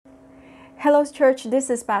Hello, church. This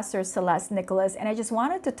is Pastor Celeste Nicholas, and I just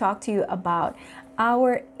wanted to talk to you about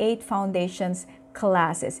our 8 foundations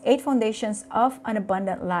classes, 8 foundations of an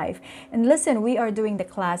abundant life. And listen, we are doing the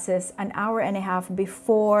classes an hour and a half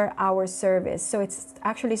before our service. So it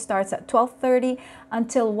actually starts at 12:30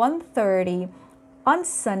 until 1:30 on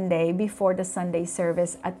Sunday before the Sunday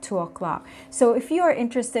service at 2 o'clock. So if you are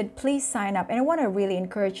interested, please sign up. And I want to really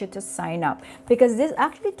encourage you to sign up because this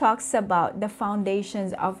actually talks about the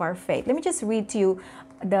foundations of our faith. Let me just read to you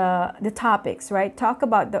the topics, right? Talk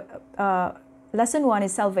about the lesson 1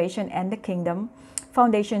 is salvation and the kingdom.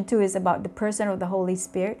 Foundation 2 is about the person of the Holy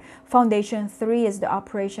Spirit. Foundation 3 is the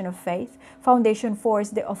operation of faith. Foundation 4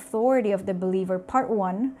 is the authority of the believer, part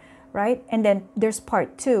 1, right? And then there's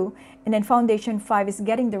part 2. And then foundation 5 is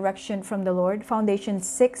getting direction from the Lord. Foundation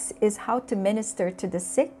 6 is how to minister to the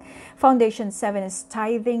sick. Foundation 7 is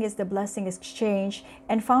tithing is the blessing exchange.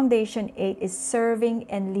 And foundation 8 is serving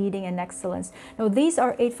and leading in excellence. Now, these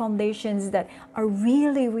are 8 foundations that are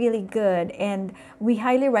really, really good. And we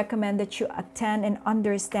highly recommend that you attend and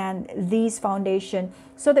understand these foundations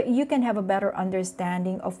so that you can have a better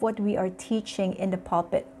understanding of what we are teaching in the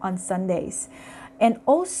pulpit on Sundays. And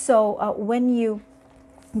also, when you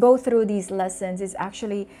go through these lessons, is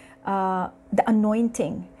actually the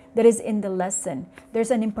anointing that is in the lesson.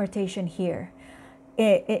 There's an impartation here.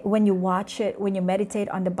 When you watch it, when you meditate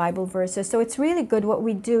on the Bible verses. So it's really good. What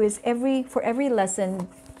we do is for every lesson,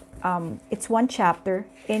 it's one chapter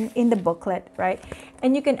in the booklet, right?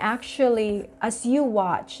 And you can actually, as you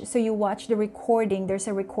watch, so you watch the recording. There's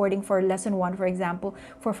a recording for lesson 1, for example,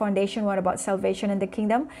 for foundation 1 about salvation and the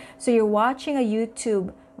kingdom. So you're watching a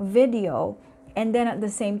YouTube video, and then at the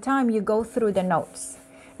same time you go through the notes,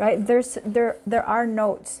 right? There are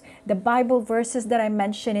notes, the Bible verses that I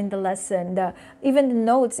mentioned in the lesson, even the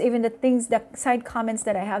notes, even the things, the side comments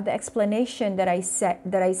that I have, the explanation that I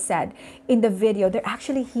said in the video, they're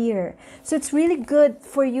actually here. So it's really good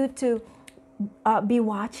for you to be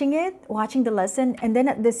watching the lesson, and then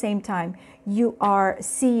at the same time you are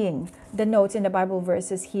seeing the notes in the Bible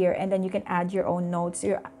verses here, and then you can add your own notes,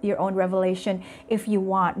 your own revelation if you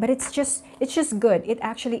want. But it's just good. It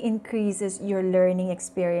actually increases your learning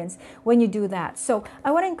experience when you do that. So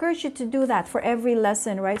I want to encourage you to do that for every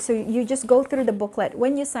lesson, right? So you just go through the booklet.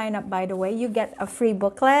 When you sign up, by the way, you get a free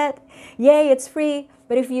booklet. Yay, it's free.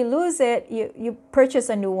 But if you lose it, you purchase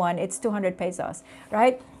a new one. It's 200 pesos,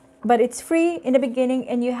 right? But it's free in the beginning,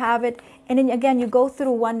 and you have it. And then again, you go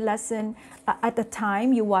through one lesson at a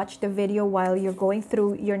time. You watch the video while you're going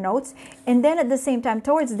through your notes. And then at the same time,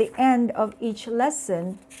 towards the end of each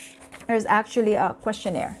lesson, there's actually a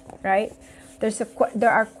questionnaire, right?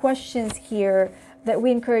 There are questions here that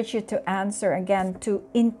we encourage you to answer, again, to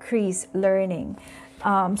increase learning.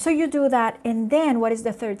 So you do that. And then what is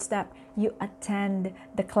the third step? You attend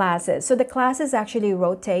the classes. So the classes actually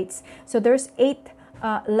rotates. So there's 8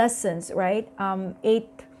 lessons, right? 8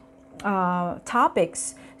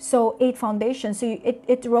 topics, so 8 foundations. So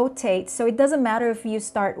it rotates. So it doesn't matter if you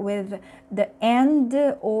start with the end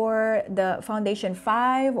or the foundation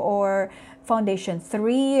 5 or foundation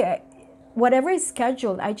 3, whatever is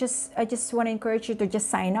scheduled. I just want to encourage you to just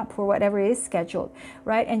sign up for whatever is scheduled,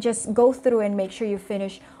 right? And just go through and make sure you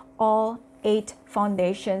finish all 8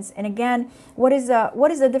 foundations. And again, what is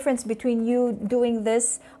the difference between you doing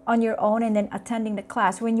this on your own and then attending the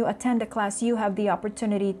class? When you attend the class, you have the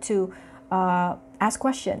opportunity to ask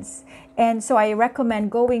questions. And so I recommend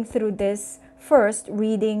going through this first,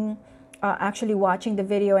 reading, actually watching the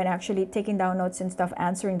video and actually taking down notes and stuff,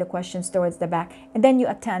 answering the questions towards the back, and then you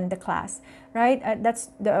attend the class, right? That's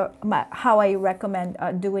how I recommend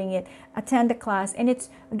doing it. Attend the class, and it's,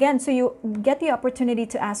 again, so you get the opportunity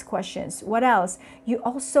to ask questions. What else? You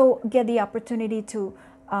also get the opportunity to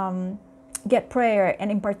get prayer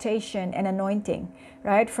and impartation and anointing,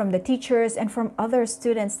 right, from the teachers and from other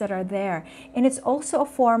students that are there. And it's also a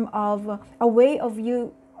form of a way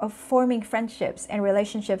of forming friendships and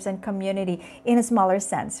relationships and community in a smaller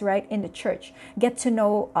sense, right, in the church. Get to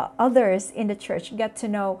know others in the church, get to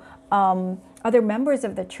know other members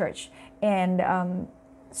of the church, and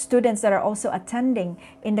students that are also attending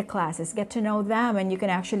in the classes. Get to know them, and you can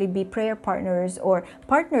actually be prayer partners or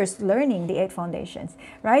partners learning the 8 foundations,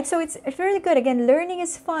 right? So it's really good. Again, learning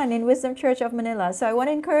is fun in Wisdom Church of Manila. So I want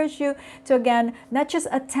to encourage you to, again, not just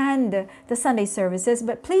attend the Sunday services,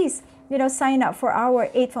 but please, sign up for our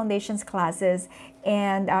 8 foundations classes.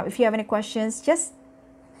 And if you have any questions, just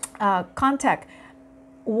contact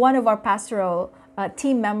one of our pastoral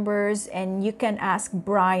team members, and you can ask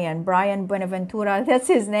Brian Buenaventura. That's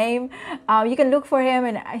his name. You can look for him,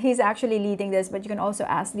 and he's actually leading this, but you can also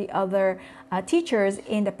ask the other teachers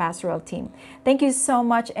in the pastoral team. Thank you so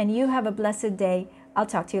much, and you have a blessed day. I'll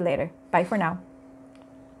talk to you later. Bye for now.